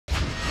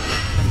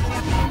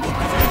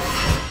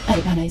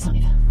ben là, ils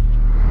enlèvent.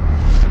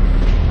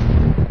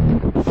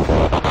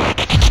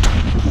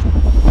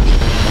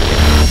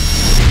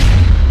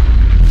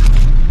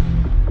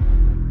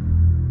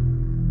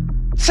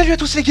 Salut à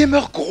tous les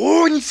gamers,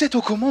 gros Nicette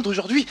aux commandes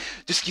aujourd'hui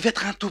de ce qui va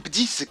être un top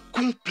 10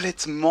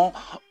 complètement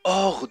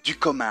hors du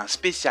commun,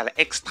 spécial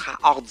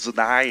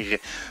extraordinaire,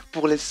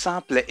 pour les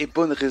simples et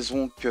bonnes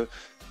raisons que,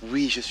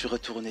 oui, je suis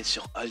retourné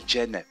sur All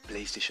Gen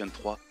PlayStation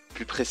 3,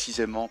 plus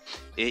précisément,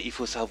 et il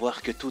faut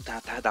savoir que tout un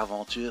tas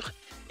d'aventures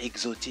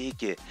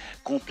exotiques,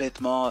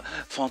 complètement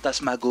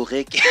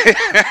fantasmagoriques,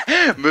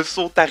 me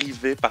sont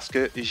arrivées parce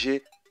que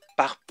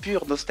par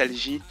pure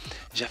nostalgie,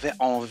 j'avais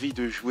envie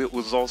de jouer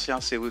aux anciens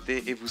COD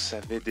et vous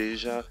savez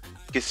déjà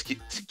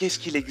qu'est-ce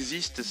qu'il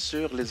existe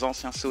sur les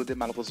anciens COD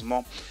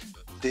malheureusement,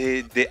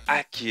 des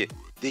hacks,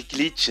 des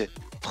glitches,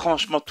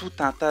 franchement tout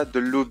un tas de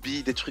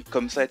lobbies, des trucs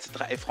comme ça, etc.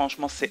 Et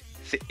franchement c'est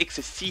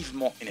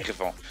excessivement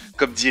énervant.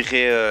 Comme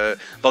dirait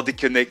dans des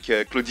connects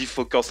Claudie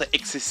Faucan, c'est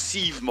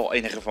excessivement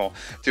énervant.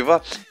 Tu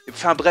vois.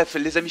 Enfin bref,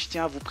 les amis, je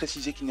tiens à vous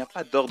préciser qu'il n'y a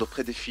pas d'ordre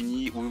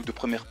prédéfini ou de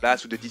première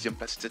place ou de 10e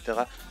place, etc.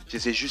 Je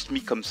les ai juste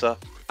mis comme ça.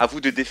 À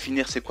vous de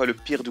définir c'est quoi le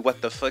pire du what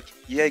the fuck.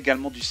 Il y a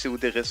également du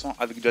COD récent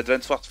avec de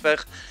Advanced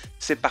Warfare.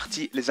 C'est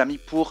parti les amis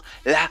pour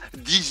la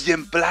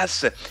 10e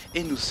place.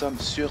 Et nous sommes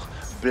sur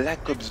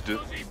Black Ops 2.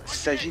 Il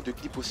s'agit de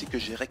clips aussi que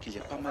j'ai rec il y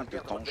a pas mal de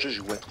temps. Je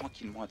jouais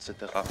tranquillement, etc.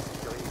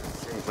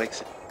 Vous voyez que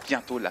c'est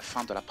bientôt la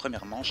fin de la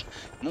première manche.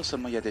 Non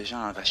seulement il y a déjà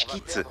un vache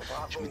quitte,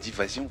 je me dis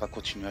vas-y on va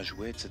continuer à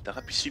jouer, etc.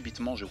 Puis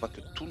subitement je vois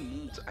que tout le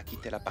monde a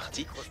quitté la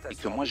partie et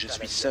que moi je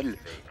suis seul.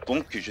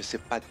 Donc je sais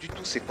pas du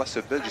tout c'est quoi ce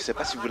bug, je sais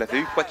pas si vous l'avez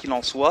eu, quoi qu'il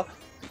en soit.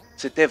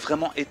 C'était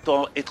vraiment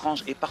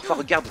étrange et parfois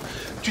regarde,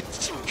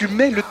 tu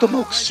mets le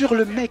tomahawk sur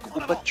le mec ou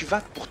bah tu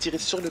vas pour tirer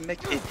sur le mec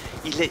et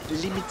il est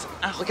limite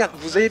regarde,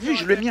 vous avez vu,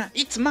 je lui ai mis un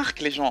hit mark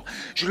les gens.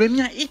 Je lui ai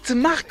mis un hit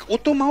mark au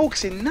tomahawk,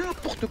 c'est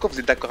n'importe quoi, vous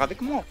êtes d'accord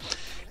avec moi?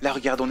 Là,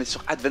 regarde, on est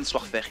sur Advanced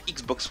Warfare,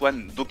 Xbox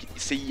One, donc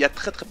c'est il y a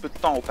très peu de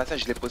temps, au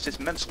passage, je l'ai posté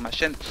même sur ma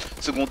chaîne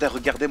secondaire,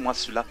 regardez-moi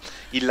celui-là,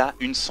 il a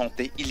une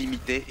santé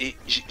illimitée et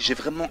j'ai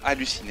vraiment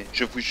halluciné,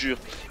 je vous jure,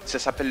 ça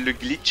s'appelle le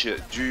glitch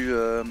du,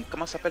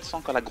 comment s'appelle ça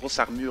encore, la grosse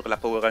armure, la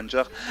Power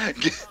Ranger,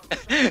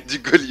 du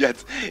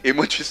Goliath, et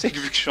moi tu sais que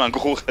vu que je suis un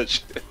gros rageux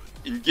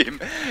in-game,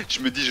 je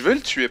me dis je veux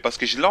le tuer parce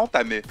que je l'ai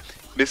entamé.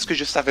 Mais ce que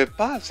je savais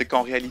pas, c'est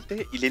qu'en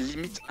réalité, il est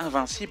limite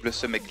invincible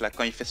ce mec-là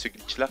quand il fait ce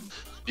glitch-là.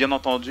 Bien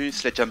entendu,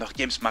 Sledgehammer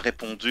Games m'a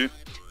répondu,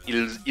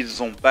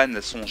 ils ont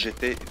ban son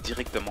GT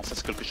directement. Ça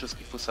c'est quelque chose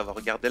qu'il faut savoir.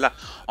 Regardez là,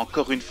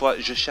 encore une fois,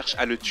 je cherche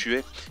à le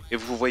tuer et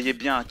vous voyez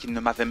bien qu'il ne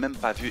m'avait même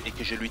pas vu et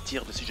que je lui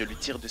tire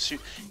dessus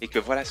et que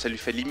voilà, ça lui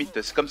fait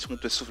limite. C'est comme si on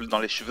te souffle dans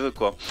les cheveux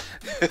quoi.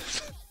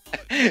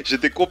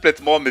 J'étais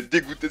complètement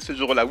dégoûté ce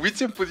jour-là.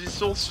 8e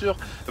position sur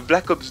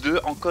Black Ops 2,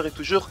 encore et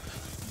toujours.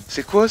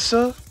 C'est quoi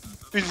ça?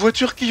 Une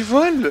voiture qui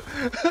vole?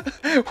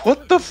 What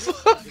the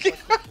fuck?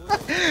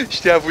 Je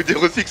tiens à vous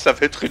dire aussi que ça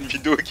va être une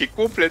vidéo qui est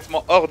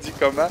complètement hors du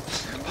commun.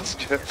 Parce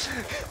que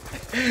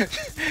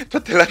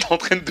toi t'es là, t'es en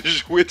train de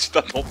jouer, tu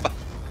t'attends pas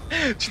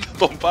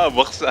à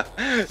voir ça.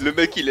 Le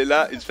mec il est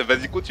là, il se fait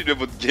vas-y continuez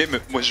votre game,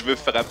 moi je veux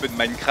faire un peu de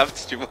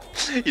Minecraft, tu vois.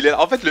 Il est...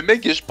 En fait le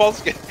mec je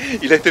pense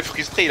qu'il a été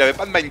frustré, il avait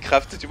pas de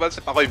Minecraft, tu vois, ses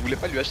parents ils voulaient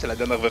pas lui acheter la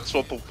dernière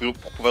version pour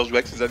pouvoir jouer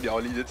avec ses amis en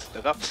ligne, etc.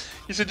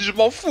 Il s'est dit je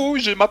m'en fous,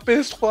 j'ai ma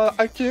PS3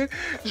 hackée,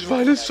 je vais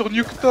aller sur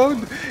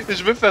Nuketown et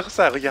je vais faire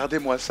ça,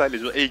 regardez-moi ça les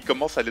gens. Et il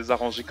commence à les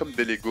arranger comme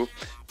des Lego.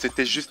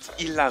 C'était juste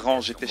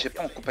hilarant, j'étais je sais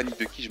pas en compagnie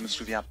de qui, je me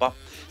souviens pas.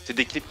 C'est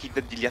des clips qui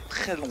datent d'il y a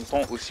très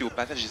longtemps aussi au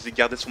passage, je les ai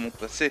gardés sur mon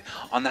PC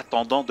en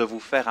attendant de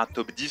vous faire un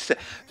top 10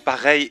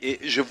 pareil et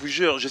je vous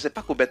jure, je sais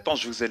pas combien de temps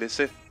je vous ai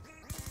laissé.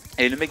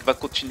 Et le mec va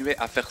continuer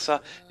à faire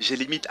ça. J'ai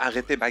limite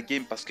arrêté ma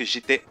game parce que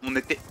on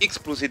était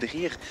explosé de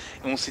rire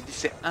et on s'est dit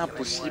c'est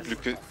impossible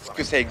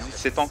que ça existe.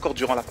 C'était encore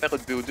durant la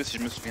période BO2 si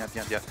je me souviens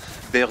bien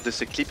d'ailleurs de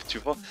ce clip, tu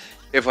vois.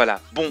 Et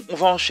voilà. Bon, on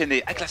va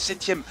enchaîner avec la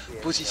 7e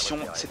position.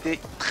 C'était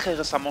très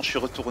récemment, je suis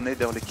retourné.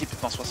 D'ailleurs, le clip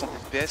est en 60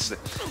 fps.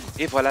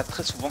 Et voilà,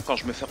 très souvent quand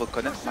je me fais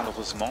reconnaître,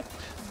 malheureusement,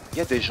 il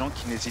y a des gens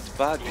qui n'hésitent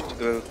pas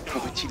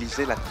pour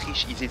utiliser la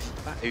triche. Ils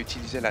n'hésitent pas à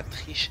utiliser la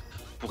triche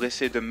pour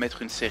essayer de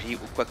mettre une série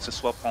ou quoi que ce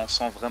soit,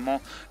 pensant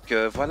vraiment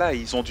que voilà,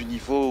 ils ont du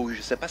niveau ou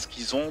je sais pas ce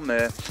qu'ils ont,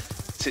 mais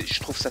je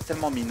trouve ça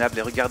tellement minable.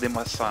 Et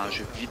regardez-moi ça, hein,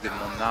 je vide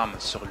mon arme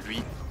sur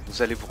lui,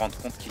 vous allez vous rendre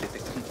compte qu'il était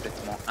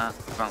complètement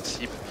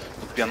invincible.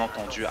 Donc bien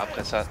entendu,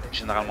 après ça,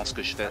 généralement ce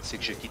que je fais, c'est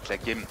que je quitte la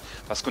game.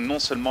 Parce que non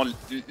seulement,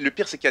 le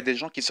pire c'est qu'il y a des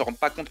gens qui se rendent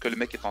pas compte que le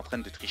mec est en train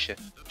de tricher.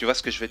 Tu vois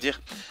ce que je veux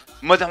dire?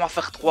 Modern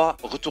Warfare 3,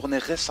 retourné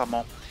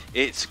récemment,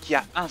 et ce qui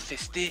a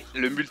infesté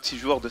le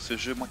multijoueur de ce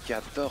jeu, moi qui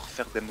adore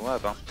faire des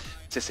moabs, hein,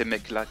 c'est ces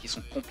mecs-là qui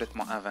sont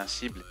complètement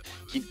invincibles.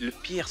 Le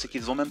pire, c'est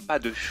qu'ils n'ont même pas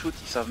de shoot,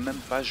 ils savent même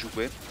pas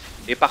jouer.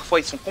 Et parfois,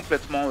 ils sont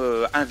complètement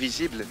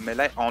invisibles. Mais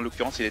là, en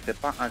l'occurrence, il n'était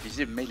pas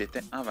invisible, mais il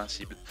était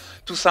invincible.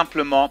 Tout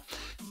simplement,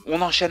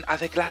 on enchaîne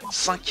avec la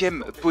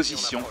 5e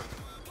position.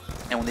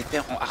 Et on était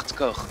en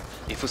hardcore.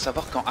 Il faut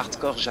savoir qu'en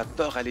hardcore,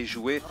 j'adore aller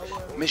jouer.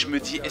 Mais je me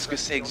dis, est-ce que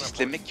ça existe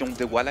les mecs qui ont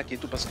des wallaks et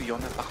tout? Parce qu'il y en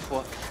a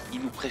parfois,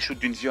 ils nous pré-shootent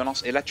d'une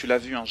violence. Et là, tu l'as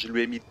vu, hein, je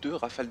lui ai mis 2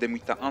 rafales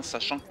d'Emuita 1,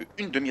 sachant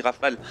qu'une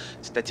demi-rafale,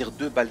 c'est-à-dire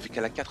 2 balles, vu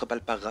qu'elle a 4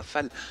 balles par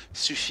rafale,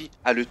 suffit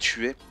à le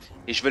tuer.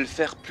 Et je vais le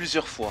faire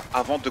plusieurs fois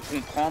avant de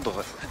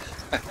comprendre.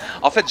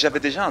 En fait, j'avais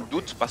déjà un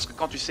doute parce que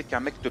quand tu sais qu'un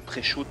mec te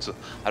pré-shoot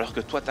alors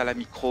que toi t'as la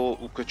micro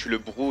ou que tu le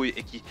brouilles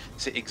et qu'il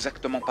sait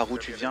exactement par où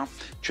tu viens,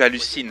 tu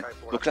hallucines.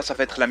 Donc là, ça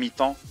va être la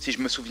mi-temps, si je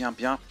me souviens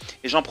bien.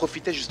 Et j'en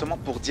profitais justement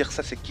pour dire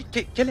ça, c'est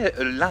quel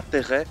est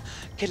l'intérêt?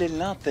 Quel est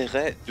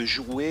l'intérêt de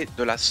jouer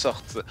de la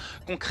sorte?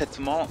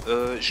 Concrètement,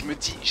 je me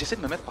dis, j'essaie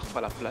de me mettre parfois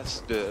à la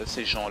place de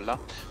ces gens-là.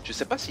 Je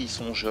sais pas s'ils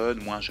sont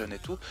jeunes, moins jeunes et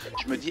tout.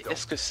 Je me dis,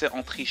 est-ce que c'est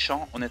en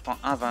trichant, en étant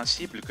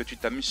invincible que tu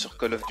t'amuses sur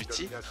Call of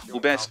Duty? Ou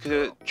bien est-ce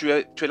que tu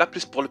es là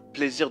plus pour le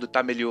plaisir de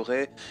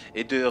t'améliorer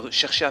et de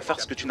chercher à faire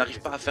ce que tu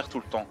n'arrives pas à faire tout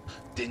le temps?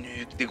 Des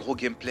nukes, des gros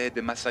gameplays,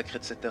 des massacres,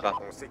 etc.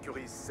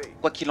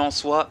 Quoi qu'il en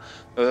soit,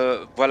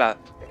 voilà.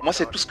 Moi,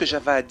 c'est tout ce que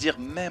j'avais à dire.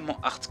 Même en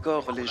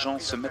hardcore, les gens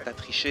se mettent à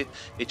tricher.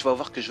 Et tu vas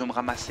voir que je vais me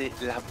ramasser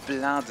la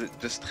blinde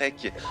de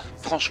Strike.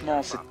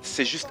 Franchement,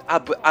 c'est juste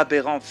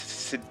aberrant.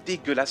 C'est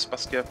dégueulasse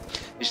parce que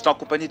j'étais en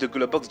compagnie de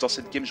Globox dans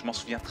cette game, je m'en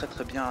souviens très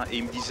très bien. Et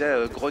il me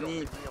disait,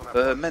 Grony,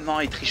 maintenant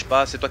il triche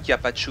pas, c'est toi qui as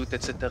pas de shoot,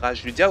 etc.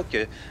 Je lui dis, ah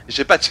ok,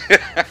 j'ai pas de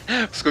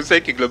parce que vous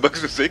savez que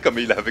Globox, vous savez comment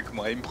il est avec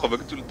moi, il me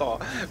provoque tout le temps.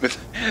 Mais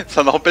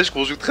ça n'empêche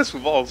qu'on joue très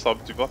souvent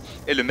ensemble, tu vois.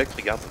 Et le mec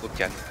regarde au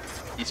calme,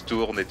 il se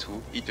tourne et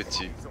tout, il te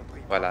tue.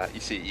 Voilà,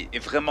 et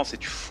vraiment c'est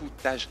du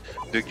foutage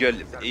de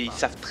gueule. Et ils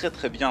savent très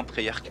très bien,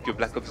 Treyarch, que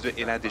Black Ops 2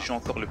 est l'un des jeux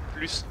encore le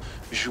plus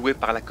joué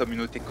par la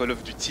communauté Call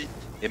of Duty.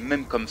 Et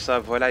même comme ça,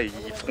 voilà, ils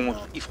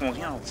feront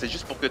rien. C'est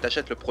juste pour que tu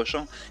achètes le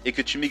prochain et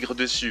que tu migres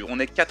dessus. On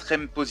est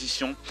 4ème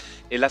position.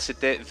 Et là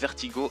c'était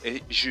Vertigo.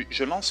 Et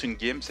je lance une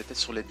game, c'était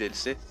sur les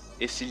DLC.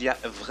 Et s'il y a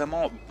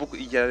vraiment beaucoup,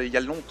 il y a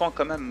longtemps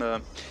quand même.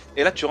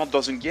 Et là tu rentres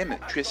dans une game,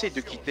 tu essayes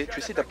de quitter, tu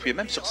essayes d'appuyer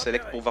même sur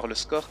Select pour voir le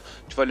score.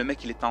 Tu vois le mec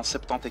il était en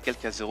 70 et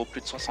quelques à 0,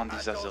 plus de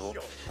 70 à 0.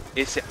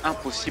 Et c'est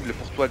impossible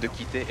pour toi de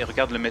quitter. Et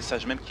regarde le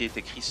message même qui est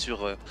écrit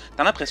sur...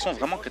 T'as l'impression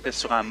vraiment que t'es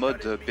sur un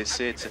mode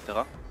PC, etc.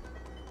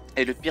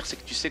 Et le pire, c'est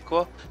que tu sais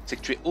quoi? C'est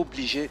que tu es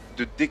obligé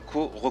de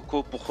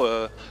reco pour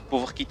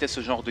pouvoir quitter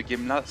ce genre de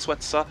game-là.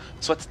 Soit ça,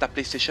 soit ta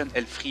PlayStation,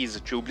 elle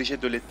freeze. Tu es obligé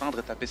de l'éteindre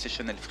et ta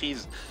PlayStation, elle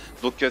freeze.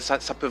 Donc ça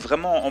peut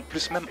vraiment, en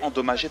plus même,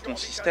 endommager ton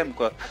système,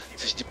 quoi.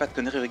 Si je dis pas de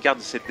conneries, regarde,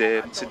 c'est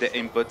des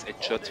aimbot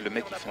headshot. Le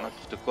mec, il fait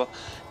n'importe quoi.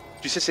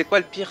 Tu sais, c'est quoi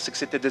le pire? C'est que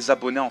c'était des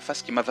abonnés en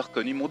face qui m'avaient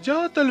reconnu. Ils m'ont dit,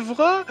 ah, t'es le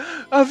vrai?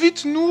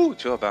 Invite-nous!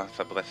 Tu vois, ben,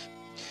 enfin bref.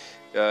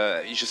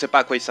 Je sais pas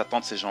à quoi ils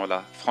s'attendent, ces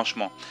gens-là,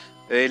 franchement.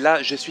 Et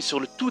là, je suis sur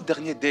le tout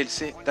dernier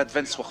DLC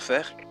d'Advanced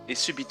Warfare, et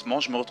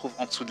subitement, je me retrouve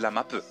en dessous de la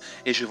map,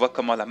 et je vois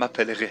comment la map,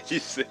 elle est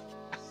réalisée.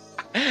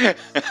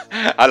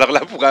 Alors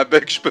là, pour un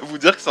bug, je peux vous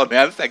dire que c'en est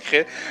un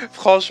sacré.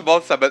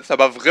 Franchement, ça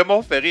m'a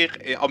vraiment fait rire,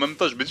 et en même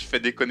temps, je me suis fait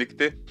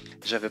déconnecter.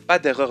 J'avais pas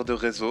d'erreur de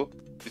réseau.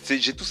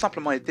 J'ai tout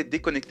simplement été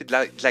déconnecté de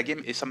la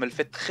game, et ça me le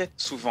fait très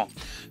souvent.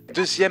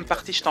 Deuxième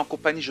partie, j'étais en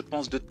compagnie, je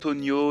pense, de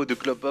Tonio, de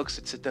Globox,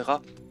 etc.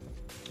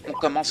 On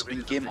commence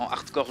une game en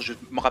hardcore, je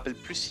me rappelle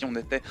plus si on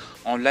était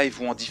en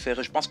live ou en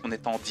différé, je pense qu'on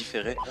était en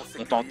différé.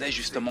 On tentait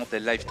justement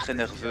des lives très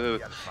nerveux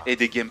et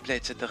des gameplays,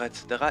 etc.,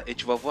 etc. Et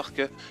tu vas voir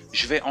que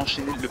je vais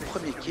enchaîner le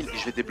premier kill et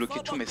je vais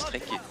débloquer tous mes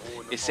strikes.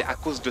 Et c'est à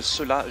cause de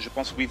cela, je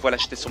pense, oui voilà,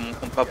 j'étais sur mon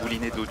compte pas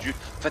bouliné dodu.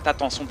 Faites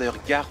attention d'ailleurs,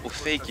 gare au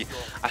fake.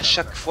 À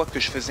chaque fois que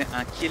je faisais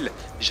un kill,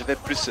 j'avais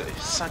plus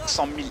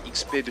 500 000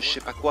 XP de je sais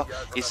pas quoi.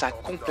 Et ça a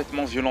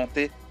complètement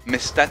violenté mes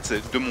stats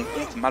de mon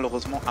compte,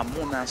 malheureusement à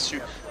mon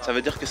insu. Ça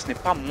veut dire que ce n'est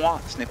pas moi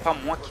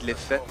qui l'ai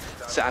fait.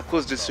 C'est à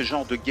cause de ce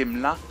genre de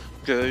game là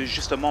que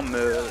justement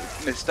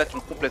mes stats ont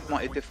complètement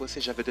été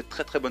faussées. J'avais de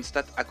très très bonnes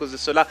stats à cause de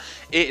cela.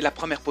 Et la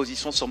première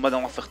position sur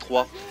Modern Warfare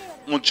 3,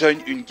 on join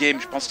une game,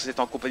 je pense que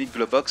c'était en compagnie de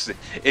Globox.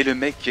 Et le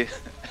mec,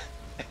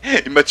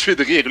 il m'a tué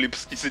de rire lui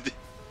parce qu'il s'est dit: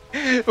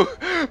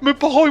 mes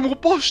parents ils m'ont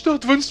pas acheté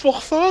Advanced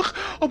Warfare.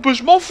 Ah bah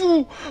je m'en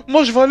fous.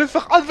 Moi je vais aller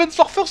faire Advanced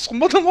Warfare sur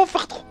Modern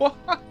Warfare 3.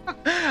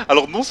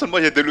 Alors non seulement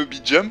il y a des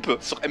lobby jump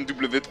sur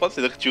MW3,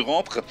 c'est-à-dire que tu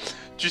rentres,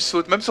 tu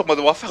sautes, même sur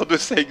Modern Warfare 2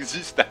 ça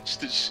existe, hein, je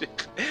te jure.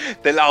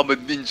 T'es là en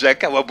mode ninja,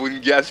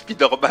 Kawabunga,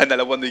 Spider-Man à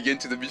la One Again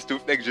to the Beast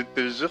of Flag, je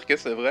te jure que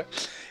c'est vrai.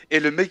 Et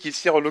le mec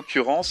ici en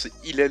l'occurrence,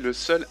 il est le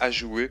seul à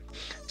jouer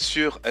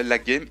sur la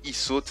game, il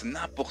saute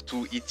n'importe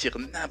où, il tire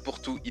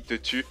n'importe où, il te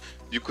tue.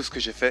 Du coup ce que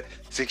j'ai fait,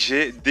 c'est que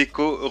j'ai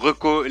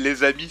reco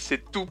les amis,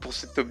 c'est tout pour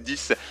ce top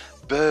 10.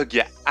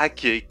 Bug,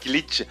 hack,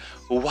 glitch,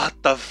 what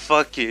the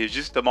fuck, et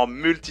justement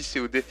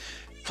multi-COD.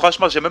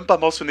 Franchement, j'ai même pas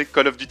mentionné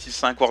Call of Duty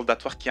 5 World at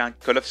War qui est un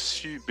Call of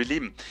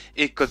sublime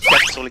et COD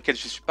 4 sur lequel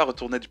je suis pas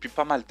retourné depuis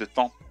pas mal de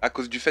temps à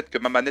cause du fait que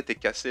ma manette est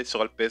cassée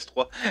sur le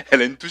PS3.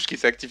 Elle a une touche qui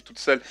s'active toute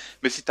seule.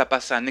 Mais si t'as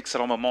passé un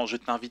excellent moment, je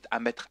t'invite à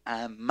mettre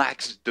un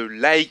max de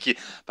likes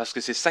parce que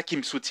c'est ça qui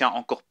me soutient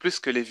encore plus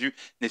que les vues.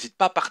 N'hésite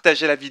pas à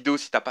partager la vidéo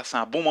si t'as passé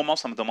un bon moment,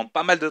 ça me demande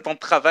pas mal de temps de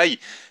travail.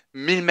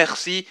 Mille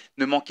merci,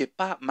 ne manquez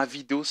pas ma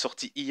vidéo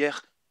sortie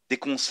hier. des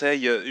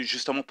conseils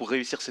justement pour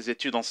réussir ses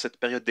études en cette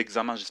période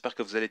d'examen. J'espère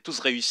que vous allez tous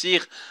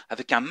réussir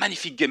avec un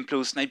magnifique gameplay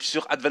au snipe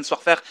sur Advanced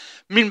Warfare.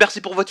 Mille merci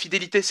pour votre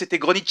fidélité, c'était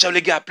Grony, ciao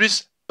les gars, à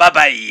plus, bye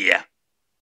bye.